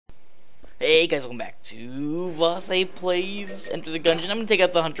Hey guys, welcome back to Vase Plays Enter the Gungeon. I'm gonna take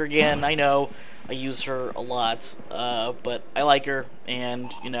out the Hunter again. I know I use her a lot, but I like her,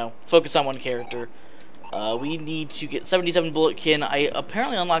 and you know, focus on one character. We need to get 77 Bulletkin. I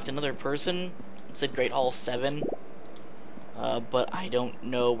apparently unlocked another person. It said Great Hall 7, but I don't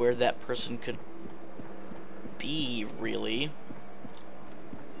know where that person could be really.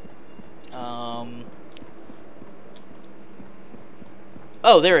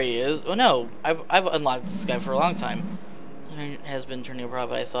 Oh, there he is. Oh no, I've unlocked this guy for a long time. It has been turning a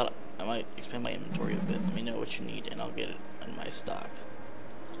profit. I thought I might expand my inventory a bit. Let me know what you need, and I'll get it in my stock.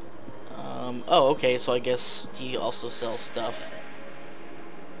 Oh, okay. So I guess he also sells stuff.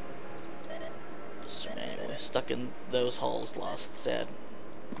 So anyway, stuck in those halls, lost, sad.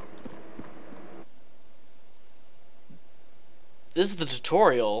 This is the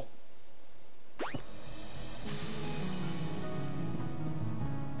tutorial.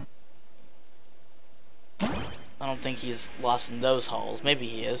 I don't think he's lost in those halls. Maybe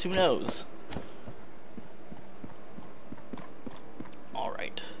he is. Who knows?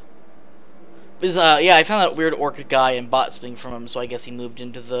 Alright. Yeah, I found that weird orca guy and bought something from him, so I guess he moved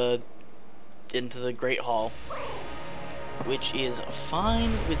into the Great Hall. Which is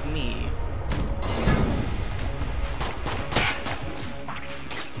fine with me.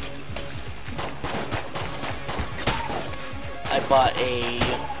 I bought a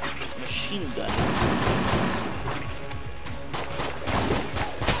machine gun.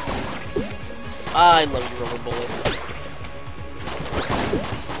 I love you, rubber bullets.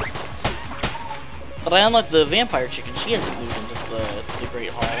 But I unlocked the vampire chicken. She hasn't moved into the Great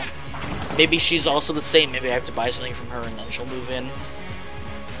Hall. Maybe she's also the same. Maybe I have to buy something from her and then she'll move in.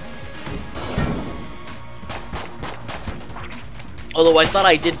 Although I thought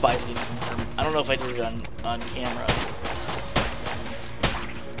I did buy something from her. I don't know if I did it on camera.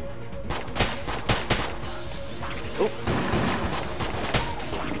 Oh.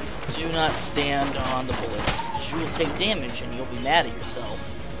 Do not stand on the bullets, because you will take damage and you'll be mad at yourself.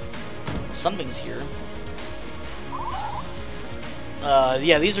 Something's here.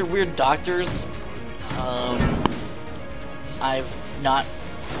 Yeah, these are weird doctors. I've not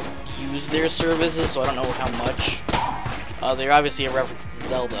used their services, so I don't know how much. They're obviously a reference to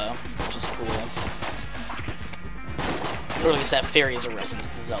Zelda, which is cool. Or at least that fairy is a reference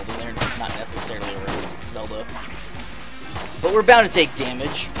to Zelda. They're not necessarily a reference to Zelda. But we're bound to take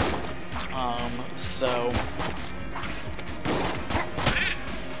damage. So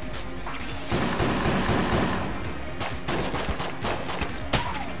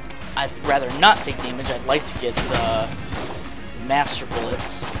I'd rather not take damage. I'd like to get master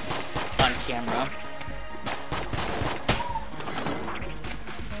bullets on camera.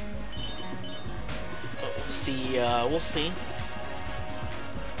 But we'll see. We'll see.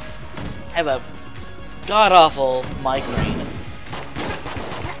 I have a god-awful migraine.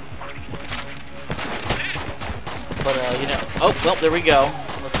 But, you know... Oh, well, there we go.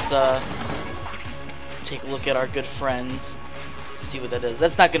 Let's, take a look at our good friends. Let's see what that is.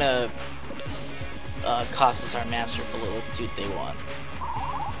 That's not gonna, cost us our master bullet. Let's see what they want.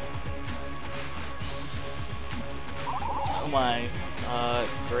 Oh my.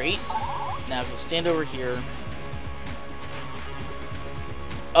 Great. Now, go stand over here.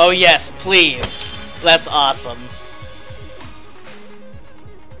 Oh, yes, please. That's awesome.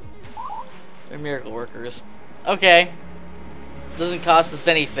 They're miracle workers. Okay. Doesn't cost us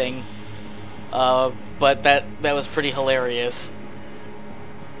anything. But that was pretty hilarious.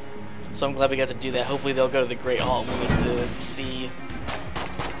 So I'm glad we got to do that. Hopefully they'll go to the Great Hall and we get to see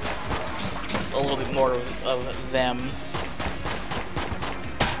a little bit more of them.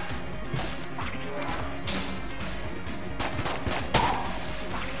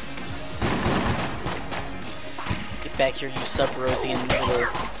 Get back here, you sub-Rosian little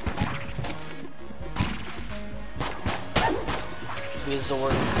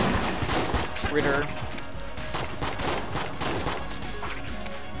wizard critter.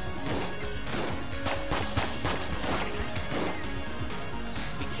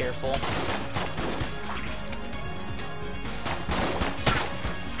 Just be careful.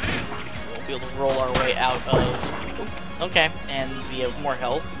 We'll be able to roll our way out of... Ooh, okay, and we have more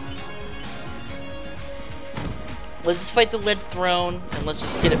health. Let's just fight the lead throne, and let's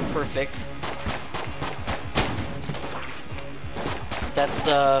just get it perfect. That's,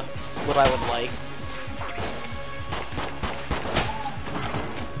 what I would like.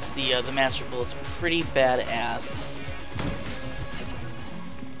 The master bullet's pretty badass.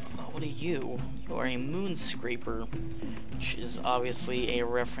 What are you? You are a moon scraper, which is obviously a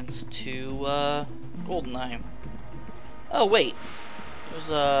reference to, GoldenEye. Oh, wait. There's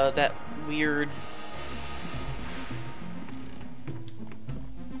that weird.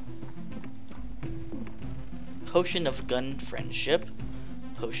 Potion of Gun Friendship,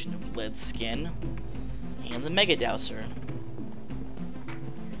 Potion of Lead Skin, and the Mega Dowser.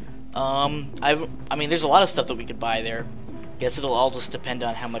 I mean, there's a lot of stuff that we could buy there. Guess it'll all just depend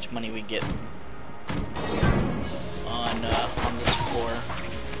on how much money we get on this floor.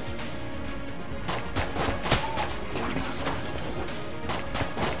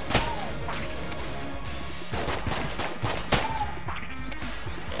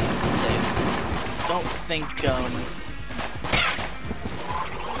 I don't think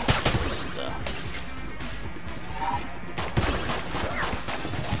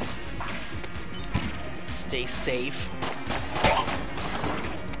stay safe.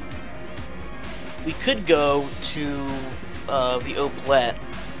 We could go to the Oblette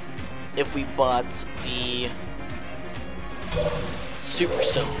if we bought the Super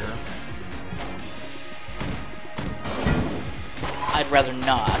Soaker. I'd rather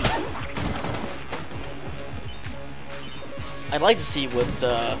not. I'd like to see what,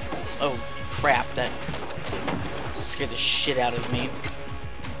 oh crap, that scared the shit out of me.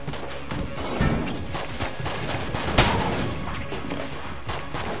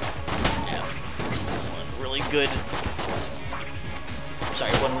 Yeah, one really good,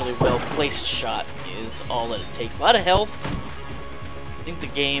 sorry, one really well-placed shot is all that it takes. A lot of health. I think the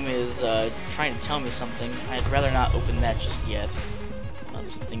game is, trying to tell me something. I'd rather not open that just yet.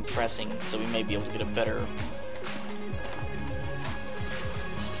 There's something pressing, so we may be able to get a better...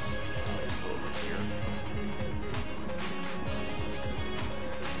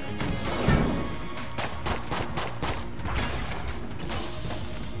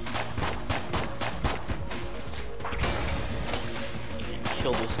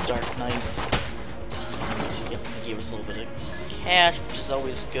 Kill this Dark Knight. He gave us a little bit of cash, which is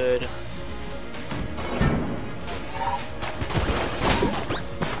always good.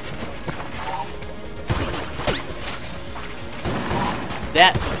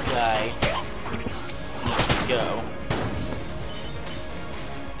 That guy needs to go.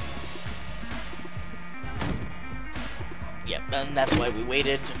 Yep, and that's why we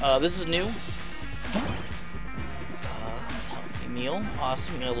waited. This is new. Meal.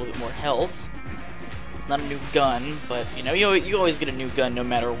 Awesome, we got a little bit more health. It's not a new gun, but you know, you always get a new gun no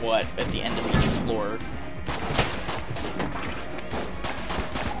matter what at the end of each floor.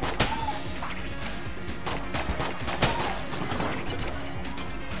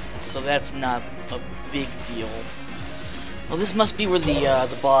 So that's not a big deal. Well, this must be where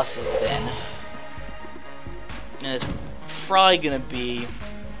the boss is then. And it's probably gonna be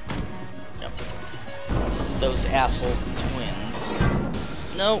those assholes, the twins.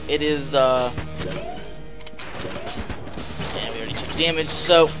 No, it is, yeah, we already took damage,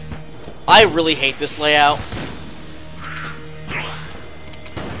 so I really hate this layout.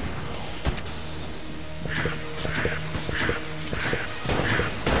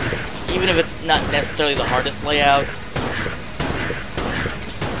 Even if it's not necessarily the hardest layout.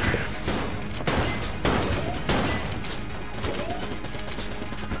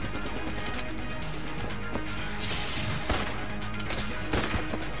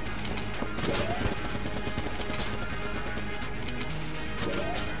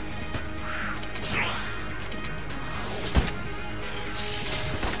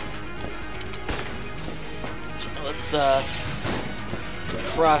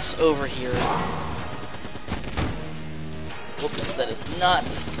 Cross over here. Whoops, that is not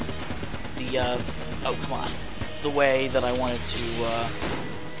the, oh, come on. The way that I wanted to,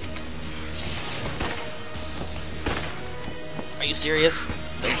 Are you serious?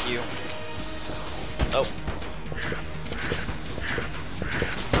 Thank you. Oh.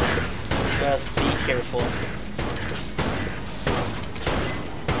 Just be careful.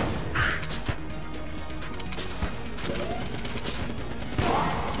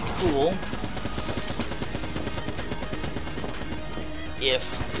 Cool.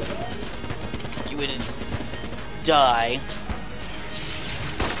 If you would die.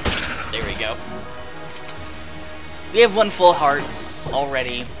 There we go. We have one full heart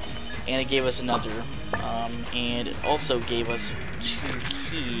already, and it gave us another. And it also gave us 2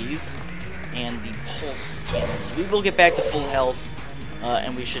 keys and the pulse cannons. We will get back to full health,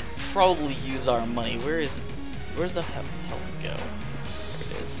 and we should probably use our money. Where's the health go?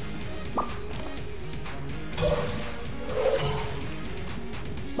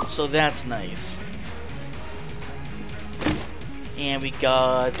 So that's nice. And we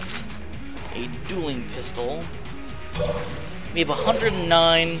got a dueling pistol. We have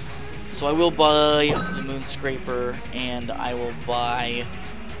 109 So I will buy the Moon Scraper, and I will buy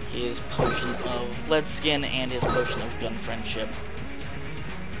his potion of lead skin and his potion of gun friendship.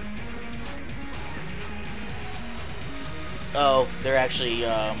 Oh, they're actually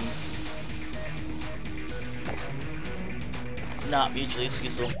not mutually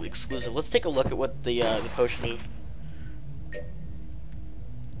exclusive. Let's take a look at what the potion of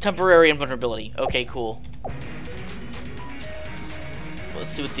temporary invulnerability. Okay, cool.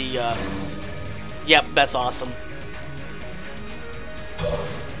 Let's see what the yep, that's awesome.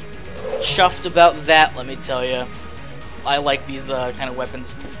 Chuffed about that, let me tell you. I like these kind of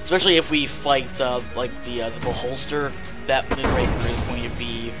weapons, especially if we fight like the Beholster. That Moonraker is going to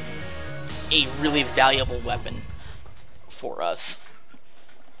be a really valuable weapon for us.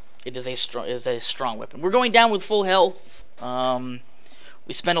 It is a strong weapon. We're going down with full health.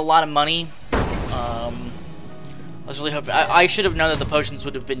 We spent a lot of money. I was really hoping I should have known that the potions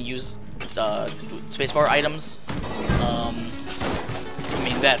would have been used spacebar items. I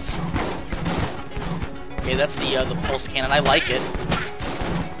mean that's okay. That's the pulse cannon. I like it.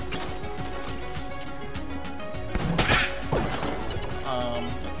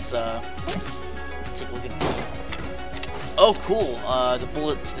 Let's take a look at the... Oh, cool. The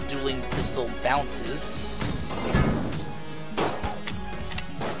bullets, the dueling pistol bounces.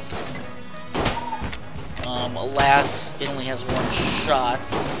 Alas, it only has one shot,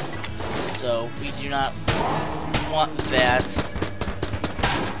 so we do not want that.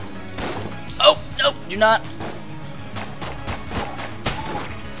 Oh, no, do not.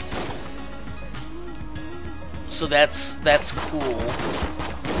 So that's cool.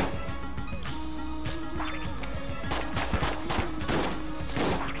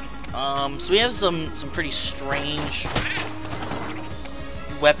 So we have some pretty strange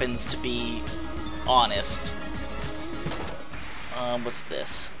weapons, to be honest. What's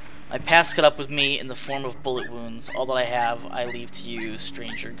this? My past caught up with me in the form of bullet wounds. All that I have, I leave to you,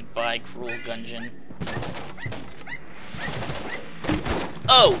 stranger. Goodbye, cruel Gungeon.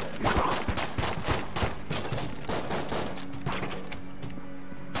 Oh!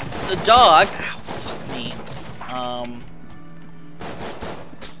 The dog. Ow, fuck me.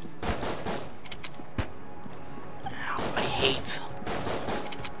 I hate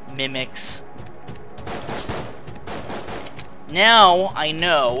mimics. Now I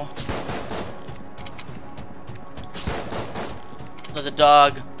know that the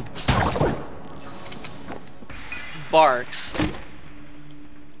dog barks,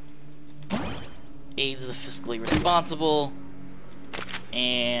 aids the fiscally responsible,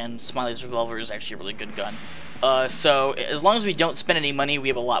 and Smiley's revolver is actually a really good gun. So as long as we don't spend any money, we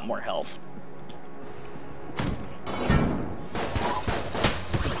have a lot more health.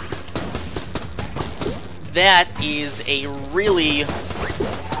 That is a really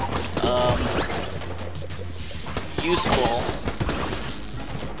useful.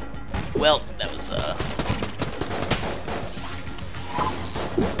 Well, that was ow.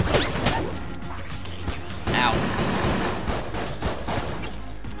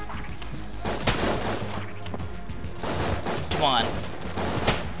 Come on.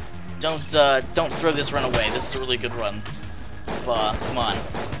 Don't throw this run away. This is a really good run. Come on.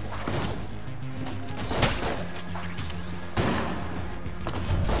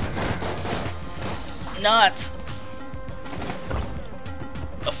 Not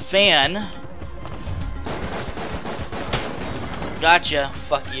a fan. Gotcha.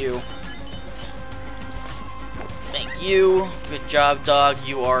 Fuck you. Thank you. Good job, dog.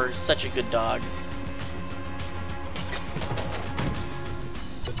 You are such a good dog.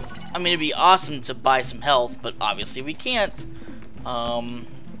 I mean, it'd be awesome to buy some health, but obviously we can't.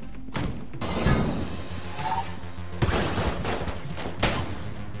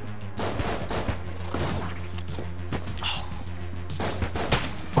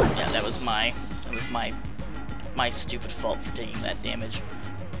 That was my stupid fault for taking that damage.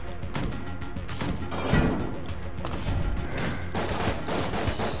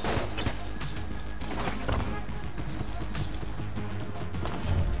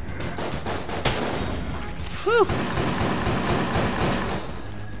 Whew!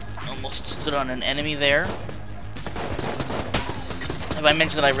 Almost stood on an enemy there. Have I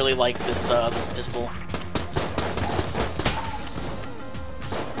mentioned that I really like this this pistol?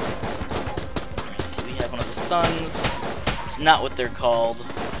 Suns. It's not what they're called.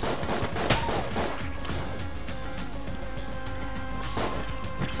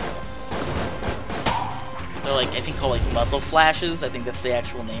 They're like, I think called like muzzle flashes. I think that's the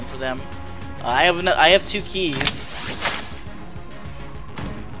actual name for them. I have 2 keys.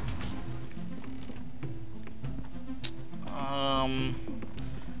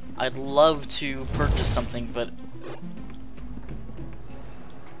 I'd love to purchase something, but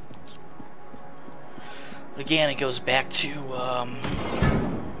again, it goes back to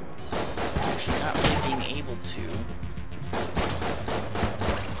actually not really being able to.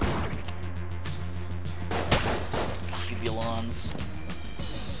 Cubulons.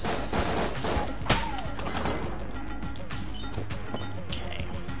 Okay.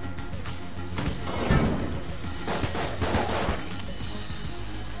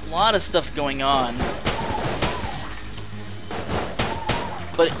 A lot of stuff going on.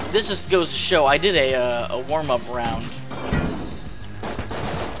 But this just goes to show, I did a warm-up round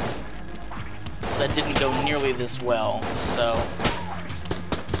that didn't go nearly this well, so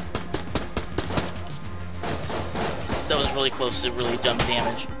that was really close to really dumb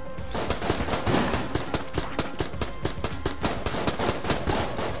damage.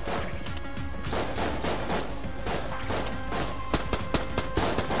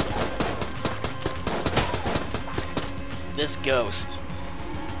 This ghost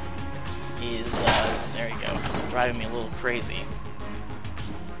is, there you go, driving me a little crazy.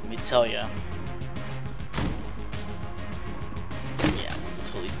 Let me tell ya. Yeah,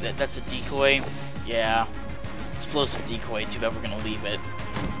 totally. That's a decoy. Yeah, explosive decoy. Too bad we're gonna leave it.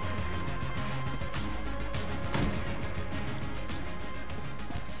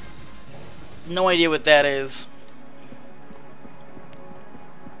 No idea what that is.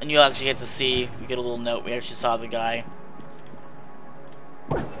 And you'll actually get to see. We get a little note. We actually saw the guy.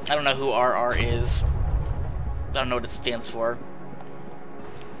 I don't know who RR is. I don't know what it stands for.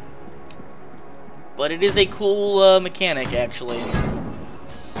 But it is a cool mechanic, actually.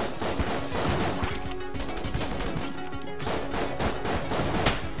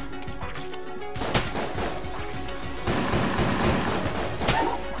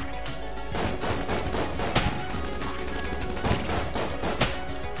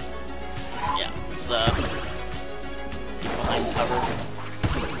 Yeah, let's get behind cover.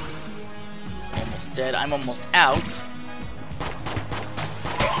 Dead. I'm almost out.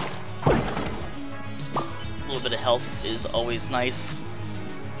 A little bit of health is always nice.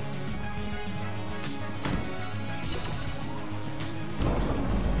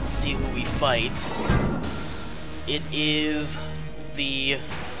 Let's see who we fight. It is the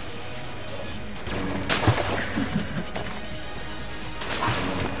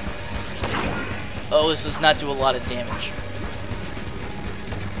oh, this does not do a lot of damage.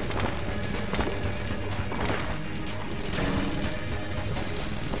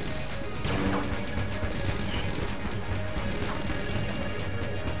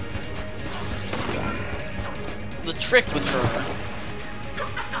 The trick with her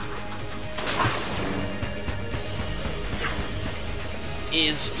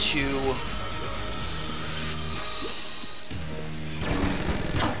is to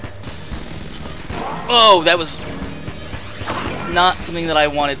oh, that was not something that I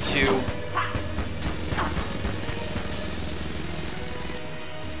wanted to.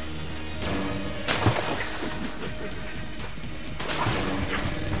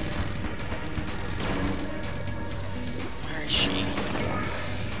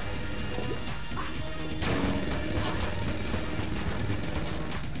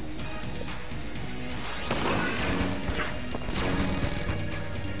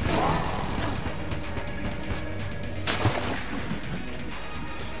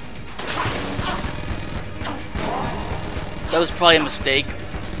 That was probably a mistake.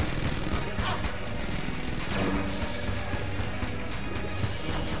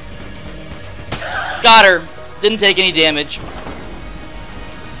 Got her. Didn't take any damage.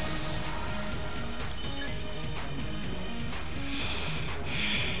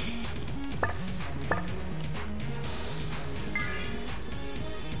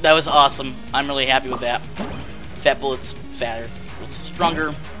 That was awesome. I'm really happy with that. Fat bullets, fatter. Bullets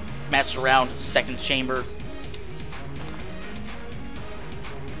stronger. Master round, second chamber.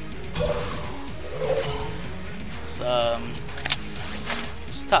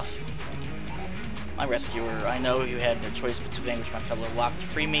 It's tough. My rescuer, I know you had the choice to vanquish my fellow lock to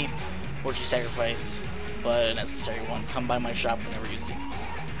free me, or to sacrifice, but a necessary one. Come by my shop whenever you see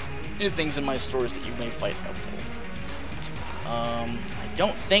new things in my stores that you may find helpful. I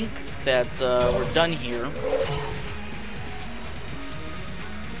don't think that we're done here.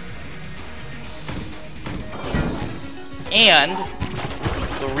 And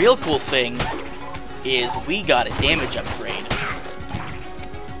the real cool thing is we got a damage upgrade.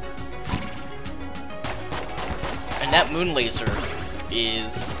 And that moon laser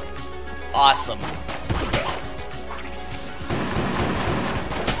is awesome.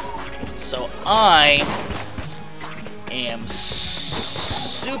 So I am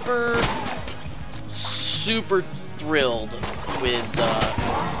super thrilled with,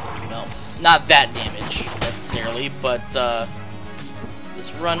 well, not that damage necessarily, but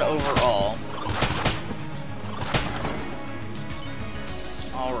this run overall.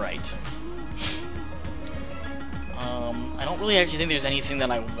 Alright. I don't really actually think there's anything that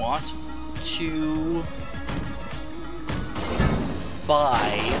I want to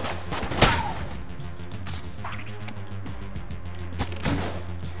buy.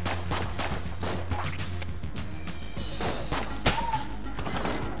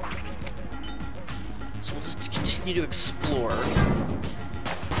 So we'll just continue to explore.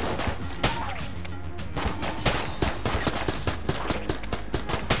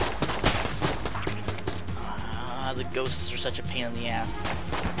 The ghosts are such a pain in the ass.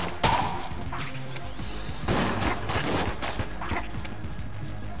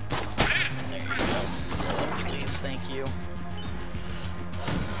 There you go. Oh, please, thank you.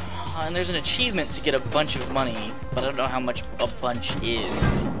 And there's an achievement to get a bunch of money, but I don't know how much a bunch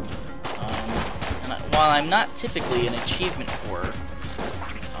is. While I'm not typically an achievement whore,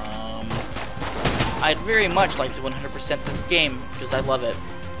 I'd very much like to 100% this game, because I love it.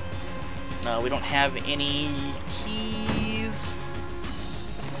 We don't have any keys,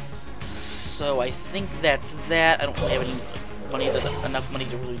 so I think that's that. I don't really have any money, enough money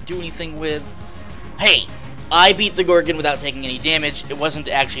to really do anything with. Hey, I beat the Gorgon without taking any damage. It wasn't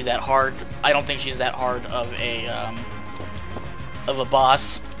actually that hard. I don't think she's that hard of a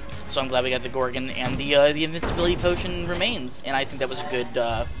boss. So I'm glad we got the Gorgon, and the invincibility potion remains. And I think that was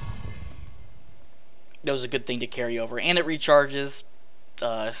a good thing to carry over, and it recharges.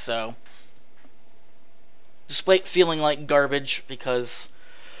 So. Despite feeling like garbage, because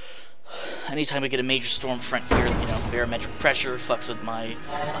anytime I get a major storm front here, you know, barometric pressure fucks with my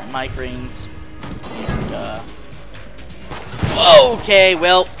migraines. And, okay,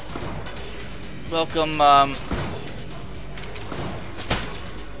 well, welcome,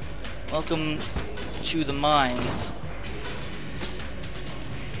 welcome to the mines.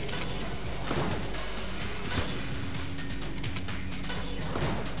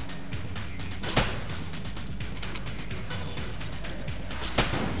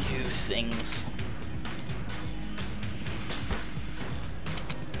 Things.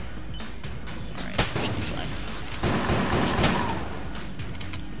 Alright, should be fine.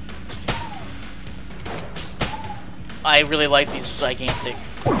 I really like these gigantic,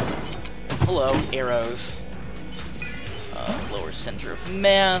 hello, arrows. Lower center of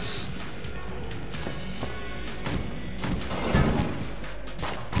mass.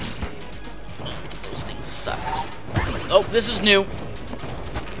 Those things suck. Oh, this is new.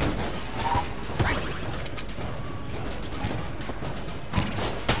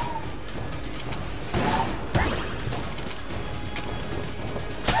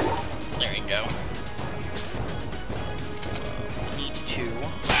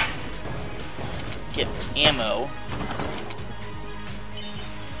 Ammo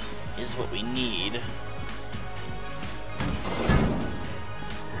is what we need.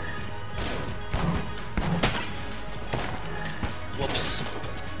 Whoops.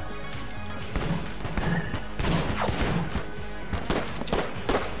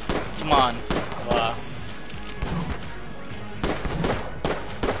 Come on.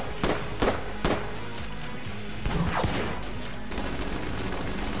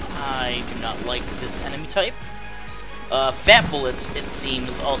 I do not like this enemy type. Fat bullets, it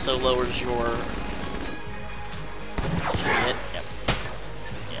seems, also lowers your hit. Yep.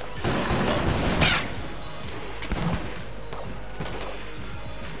 Yeah.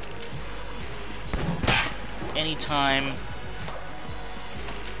 Anytime.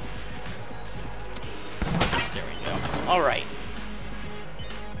 There we go. Alright.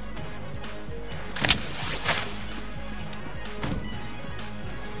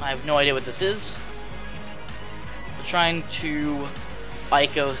 I have no idea what this is. We're trying to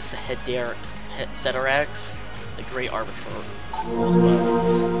Ico Ceterax, the Great Arbiter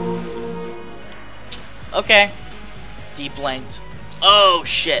Bones. Okay. Deblanked. Oh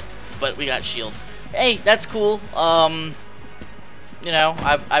shit! But we got shields. Hey, that's cool. You know,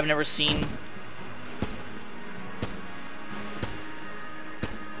 I've never seen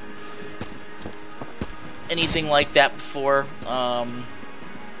anything like that before. That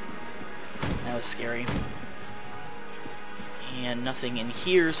was scary. And nothing in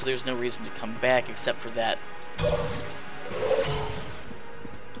here, so there's no reason to come back except for that. I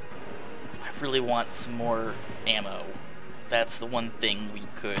really want some more ammo. That's the one thing we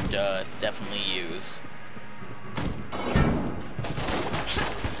could definitely use.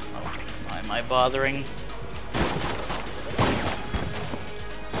 Why am I bothering?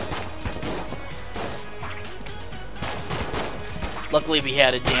 Luckily we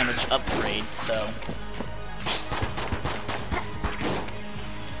had a damage upgrade, so...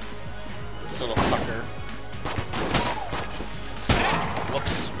 This little fucker.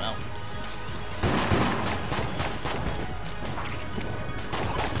 Whoops, well.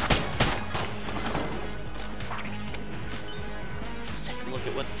 Let's take a look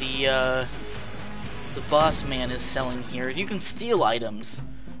at what the boss man is selling here. You can steal items,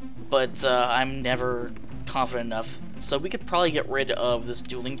 but I'm never confident enough. So we could probably get rid of this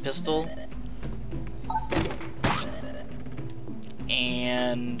dueling pistol.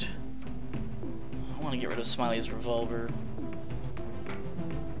 And I want to get rid of Smiley's revolver.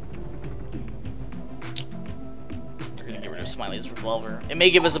 We're gonna get rid of Smiley's revolver. It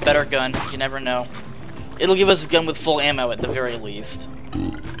may give us a better gun, you never know. It'll give us a gun with full ammo at the very least.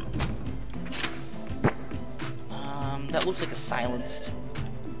 That looks like a silenced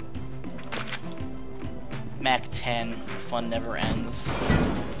Mac 10. The fun never ends. Well,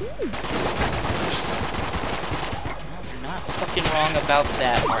 they're not fucking wrong about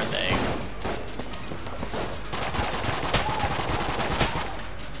that, are they?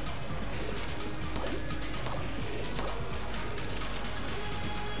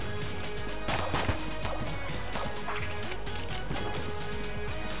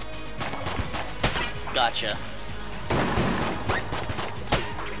 Gotcha.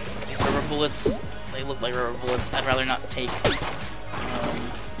 These rubber bullets, they look like rubber bullets. I'd rather not take the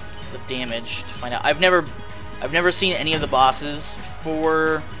damage to find out. I've never seen any of the bosses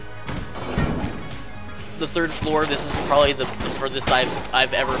for the third floor. This is probably the furthest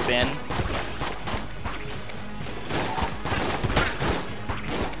I've ever been.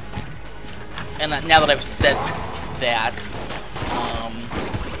 And now that I've said that,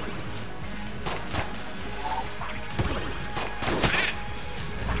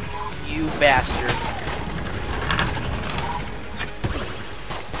 you bastard.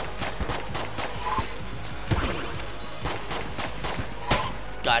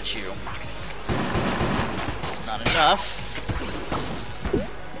 Got you. It's not enough.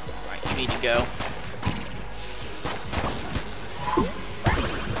 Alright, you need to go.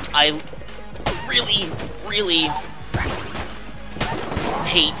 I really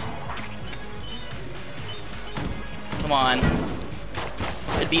hate. Come on.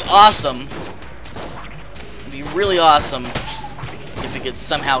 It'd be awesome. It'd be really awesome if it could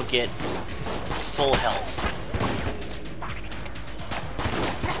somehow get full health.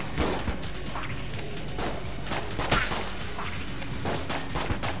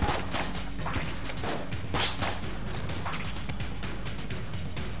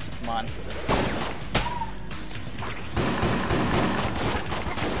 Come on.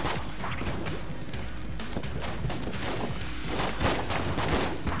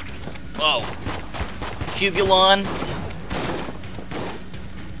 Oh, Cubulon.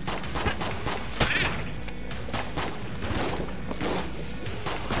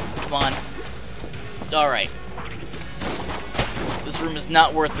 Come on. Alright. This room is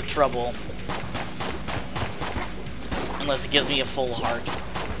not worth the trouble. Unless it gives me a full heart.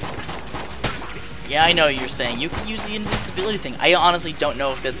 Yeah, I know you're saying. You can use the invincibility thing. I honestly don't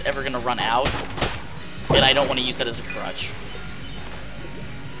know if that's ever going to run out. And I don't want to use that as a crutch.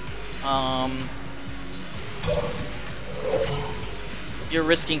 You're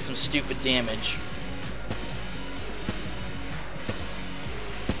risking some stupid damage.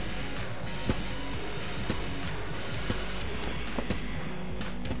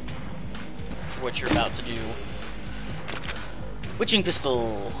 For what you're about to do. Witching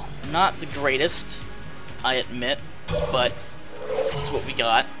pistol. Not the greatest, I admit, but it's what we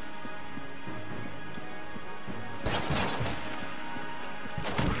got.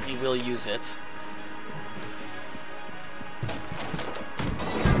 We will use it.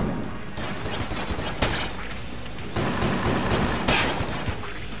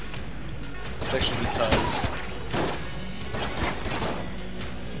 Especially because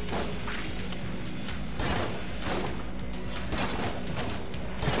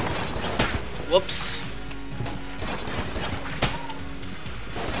whoops.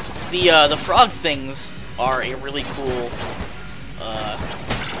 The frog things are a really cool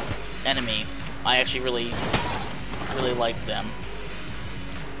enemy. I actually really like them.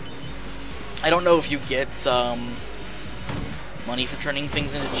 I don't know if you get money for turning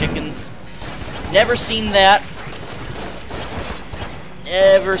things into chickens. Never seen that.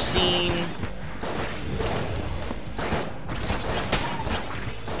 Never seen.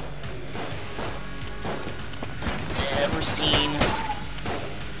 Never seen.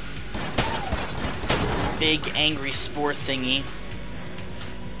 Big angry spore thingy.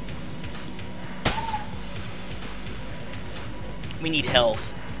 We need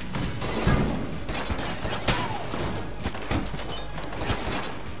health.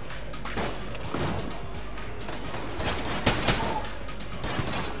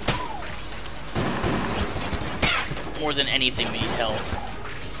 More than anything, we need health.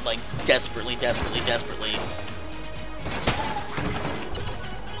 Like, desperately, desperately, desperately.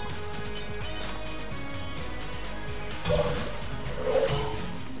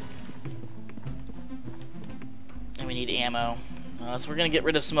 And we need ammo. So we're gonna get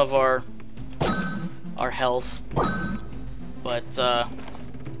rid of some of our health. But,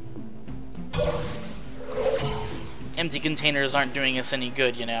 empty containers aren't doing us any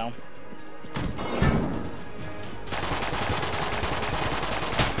good, you know.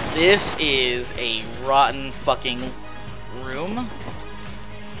 This is a rotten fucking room.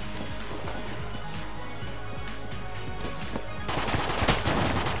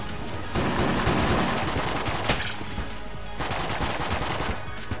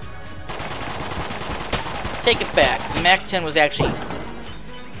 Take it back. The MAC-10 was actually...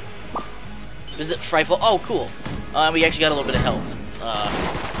 Visit Rifle. Oh, cool. We actually got a little bit of health.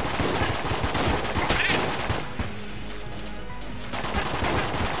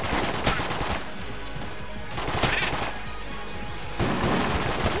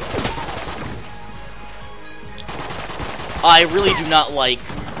 I really do not like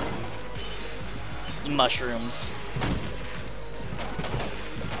mushrooms.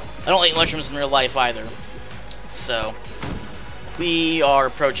 I don't like mushrooms in real life either. So, we are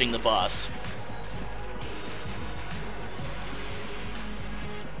approaching the boss.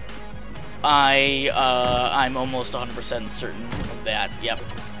 I'm almost 100% certain of that. Yep.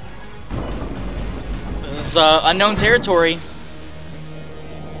 This is unknown territory.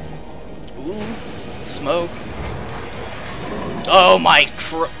 Ooh, smoke. Oh my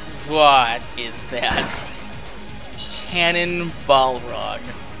what is that? Cannonball rod.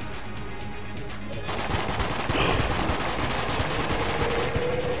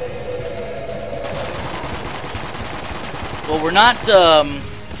 Well, we're not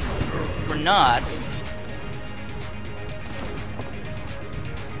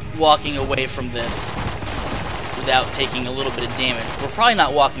walking away from this without taking a little bit of damage. We're probably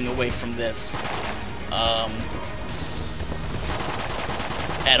not walking away from this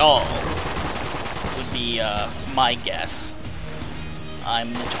at all, would be my guess.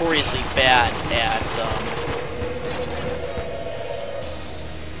 I'm notoriously bad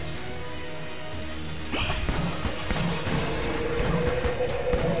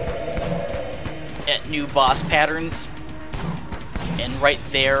at new boss patterns, and right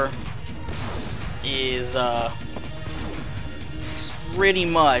there is pretty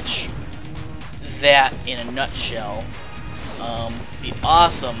much that in a nutshell. Be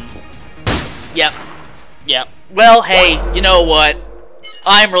awesome. Yep. Yep. Well, hey, you know what?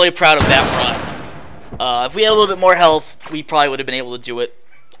 I'm really proud of that run. If we had a little bit more health, we probably would have been able to do it.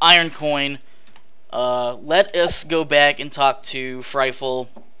 Iron coin. Let us go back and talk to Frifle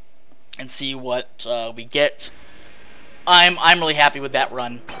and see what we get. I'm really happy with that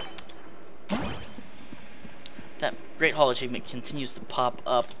run. That Great Hall achievement continues to pop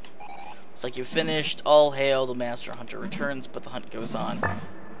up. It's like you're finished. All hail, the Master Hunter returns, but the hunt goes on.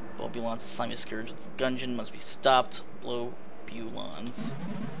 Bulbulon's slimy scourge with the Gungeon must be stopped. Bulbulons.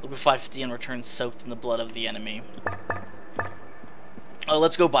 Liquefy 50 and return soaked in the blood of the enemy.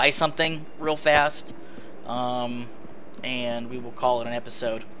 Let's go buy something real fast, and we will call it an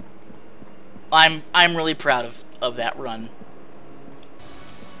episode. I'm really proud of that run.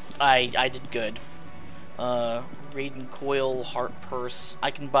 I did good. Raiden Coil, Heart Purse.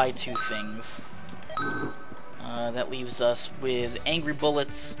 I can buy 2 things. That leaves us with Angry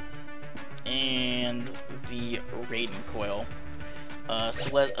Bullets and the Raiden Coil.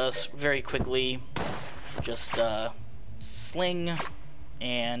 So let us very quickly just sling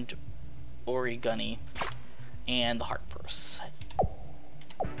and Origami and the Heart Purse.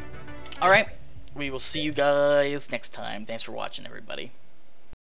 Alright, we will see you guys next time. Thanks for watching, everybody.